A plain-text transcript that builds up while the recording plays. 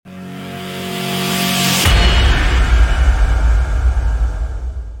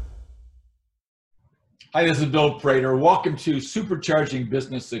Hi, this is Bill Prater. Welcome to Supercharging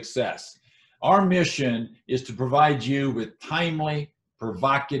Business Success. Our mission is to provide you with timely,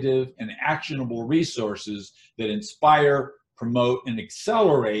 provocative, and actionable resources that inspire, promote, and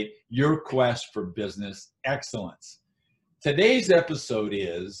accelerate your quest for business excellence. Today's episode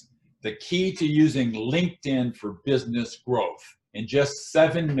is the key to using LinkedIn for business growth in just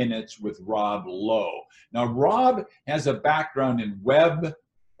 7 minutes with Rob Lowe. Now, Rob has a background in web,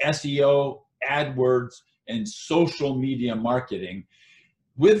 SEO, AdWords, and social media marketing.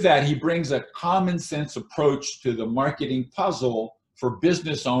 With that, he brings a common sense approach to the marketing puzzle for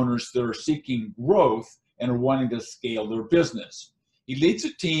business owners that are seeking growth and are wanting to scale their business. He leads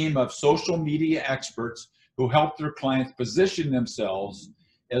a team of social media experts who help their clients position themselves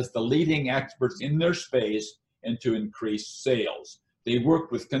as the leading experts in their space and to increase sales. They work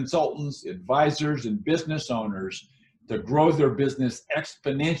with consultants, advisors, and business owners to grow their business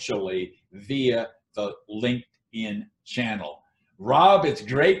exponentially via the LinkedIn channel. Rob, it's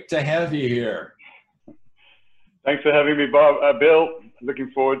great to have you here. Thanks for having me, Bob. Bill,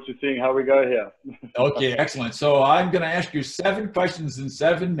 looking forward to seeing how we go here. Okay, excellent. So I'm going to ask you 7 questions in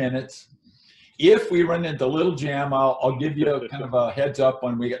 7 minutes. If we run into a little jam, I'll give you a kind of a heads up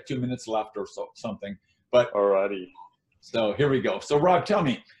when we got 2 minutes left or something. But alrighty. So here we go. So Rob, tell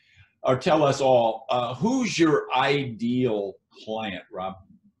me, or tell us all, who's your ideal client, Rob?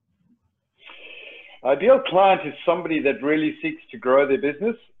 Ideal client is somebody that really seeks to grow their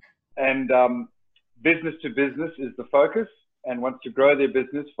business, and business to business is the focus, and wants to grow their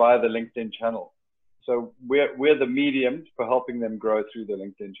business via the LinkedIn channel. So we're the medium for helping them grow through the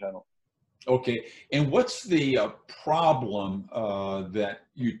LinkedIn channel. Okay, and what's the problem that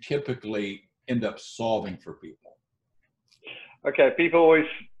you typically end up solving for people? Okay, people always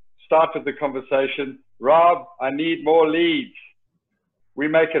start with the conversation, Rob, I need more leads. We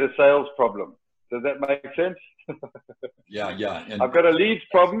make it a sales problem. Does that make sense? Yeah. And I've got a leads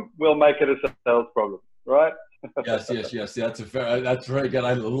problem, we'll make it a sales problem, right? Yes. That's very good.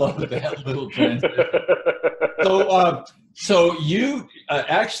 I love that little transition. So you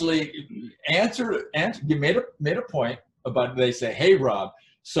actually you made a point about, they say, hey, Rob.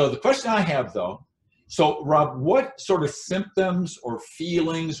 So the question I have though, so Rob, what sort of symptoms or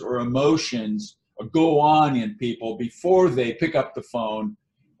feelings or emotions go on in people before they pick up the phone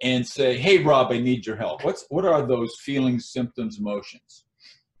and say, hey, Rob, I need your help? What are those feelings, symptoms, emotions?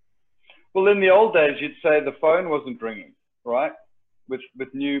 Well, in the old days, you'd say the phone wasn't ringing, right?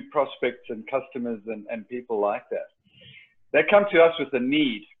 With new prospects and customers and people like that. They come to us with a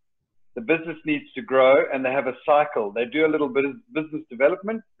need. The business needs to grow, and they have a cycle. They do a little bit of business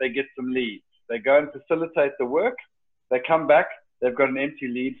development, they get some leads. They go and facilitate the work. They come back, they've got an empty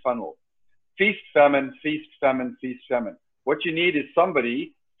lead funnel. Feast, famine, feast, famine, feast, famine. What you need is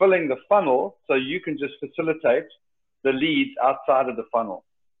somebody filling the funnel so you can just facilitate the leads outside of the funnel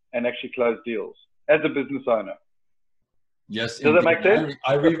and actually close deals as a business owner. Yes. Does that make sense?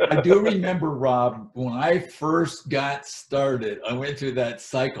 I do remember, Rob, when I first got started, I went through that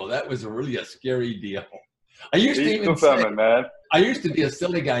cycle. That was really a scary deal. I used to be a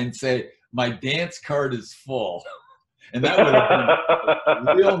silly guy and say, my dance card is full. And that would have been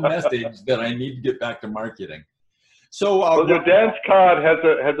a real message that I need to get back to marketing. So well, your dance card has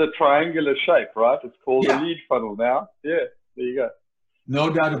a triangular shape, right? It's called a lead funnel now. Yeah, there you go. No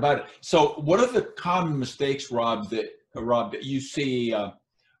doubt about it. So what are the common mistakes, Rob, that you see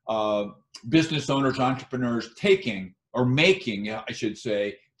business owners, entrepreneurs taking or making, I should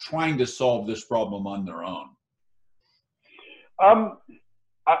say, trying to solve this problem on their own?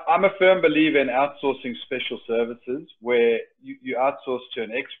 I'm a firm believer in outsourcing special services, where you outsource to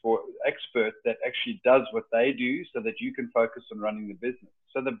an expert that actually does what they do so that you can focus on running the business.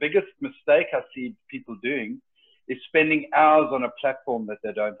 So the biggest mistake I see people doing is spending hours on a platform that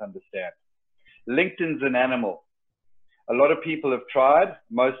they don't understand. LinkedIn's an animal. A lot of people have tried,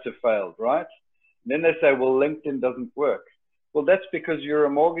 most have failed, right? And then they say, well, LinkedIn doesn't work. Well, that's because you're a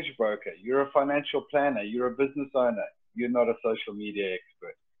mortgage broker, you're a financial planner, you're a business owner. You're not a social media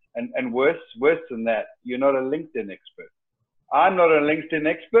expert. And worse than that, you're not a LinkedIn expert. I'm not a LinkedIn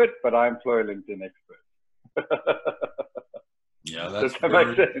expert, but I employ a LinkedIn expert. Yeah, that's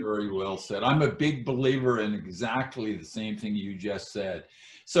very well said. I'm a big believer in exactly the same thing you just said.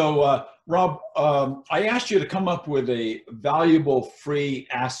 So, Rob, I asked you to come up with a valuable free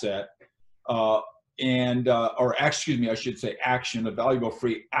asset or excuse me, I should say action, a valuable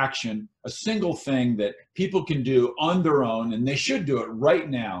free action, a single thing that people can do on their own, and they should do it right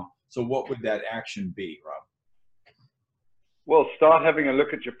now. So what would that action be, Rob? Well, start having a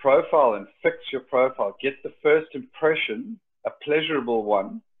look at your profile and fix your profile. Get the first impression, a pleasurable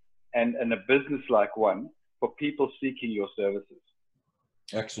one, and a business-like one for people seeking your services.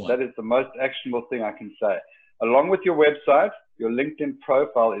 Excellent. That is the most actionable thing I can say. Along with your website, your LinkedIn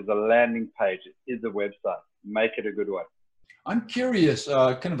profile is a landing page. It is a website. Make it a good one. I'm curious,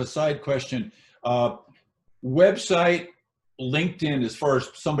 kind of a side question. Website, LinkedIn, as far as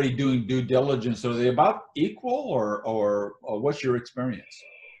somebody doing due diligence, are they about equal, or what's your experience?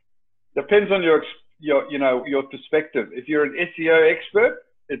 Depends on your perspective. If you're an SEO expert,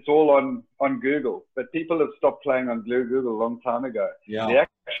 it's all on Google, but people have stopped playing on Google a long time ago. Yeah. The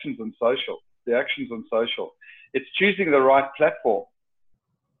actions on social. It's choosing the right platform.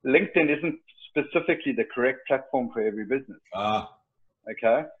 LinkedIn isn't specifically the correct platform for every business.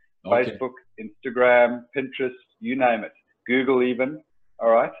 Okay? Facebook, Instagram, Pinterest, you name it. Google even, all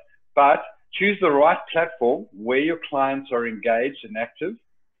right? But choose the right platform where your clients are engaged and active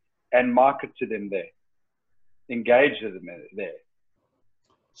and market to them there. Engage with them there.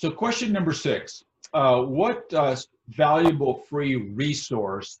 So question number 6, what valuable free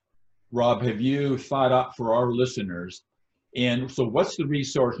resource, Rob, have you thought up for our listeners? And so what's the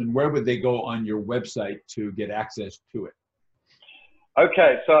resource and where would they go on your website to get access to it?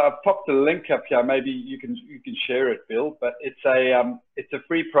 Okay, so I've popped the link up here. Maybe you can share it, Bill, but it's a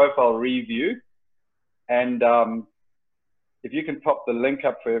free profile review. And if you can pop the link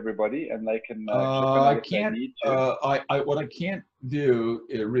up for everybody and they can I can't, what I can't do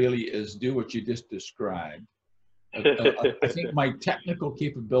really is do what you just described. I think my technical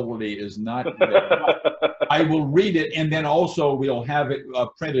capability is not there. I will read it, and then also we'll have it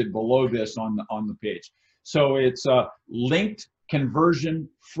printed below this on the page. So it's linked conversion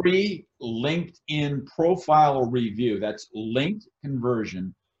free LinkedIn profile review. That's linked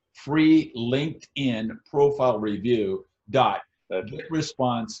conversion free LinkedIn profile review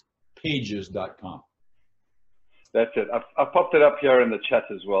 .getresponsepages.com. That's it. I've popped it up here in the chat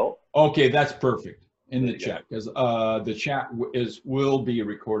as well. Okay, that's perfect. In the chat, because the chat will be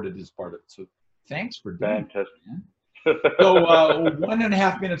recorded as part of it. So thanks for doing that. Fantastic. So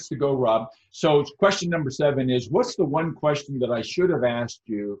 1.5 minutes to go, Rob. So question number 7 is, what's the one question that I should have asked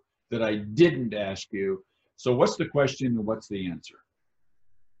you that I didn't ask you? So what's the question and what's the answer?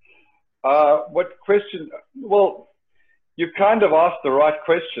 What question? Well, you kind of asked the right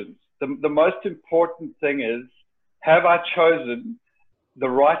questions. The most important thing is, have I chosen the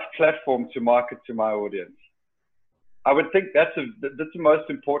right platform to market to my audience? I would think that's the most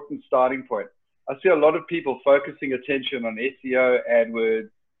important starting point. I see a lot of people focusing attention on SEO, AdWords,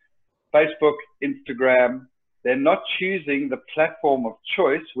 Facebook, Instagram. They're not choosing the platform of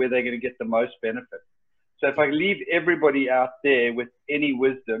choice where they're going to get the most benefit. So if I leave everybody out there with any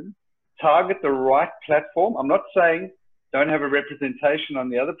wisdom, target the right platform. I'm not saying don't have a representation on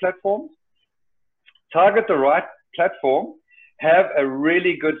the other platforms. Target the right platform. Have a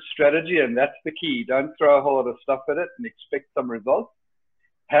really good strategy, and that's the key. Don't throw a whole lot of stuff at it and expect some results.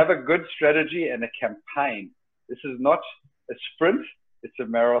 Have a good strategy and a campaign. This is not a sprint, it's a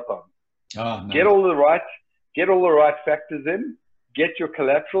marathon. Oh, nice. Get all the right factors in, get your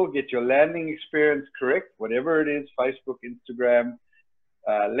collateral, get your landing experience correct, whatever it is, Facebook, Instagram,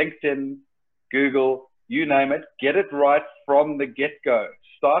 LinkedIn, Google, you name it, get it right from the get-go.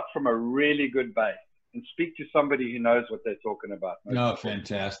 Start from a really good base. And speak to somebody who knows what they're talking about. No,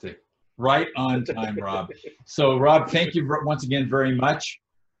 fantastic. Right on time, Rob. So, Rob, thank you once again very much.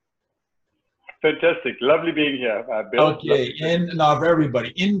 Fantastic. Lovely being here, Bill. Okay, and now for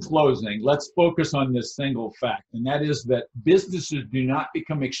everybody, in closing, let's focus on this single fact, and that is that businesses do not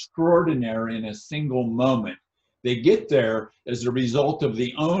become extraordinary in a single moment. They get there as a result of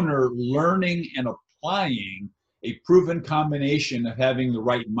the owner learning and applying a proven combination of having the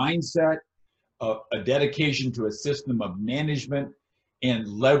right mindset, a dedication to a system of management, and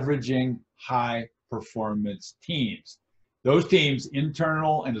leveraging high performance teams. Those teams,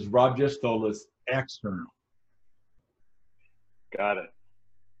 internal, and as Rob just told us, external. Got it.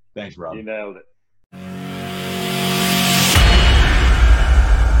 Thanks, Rob. You nailed it.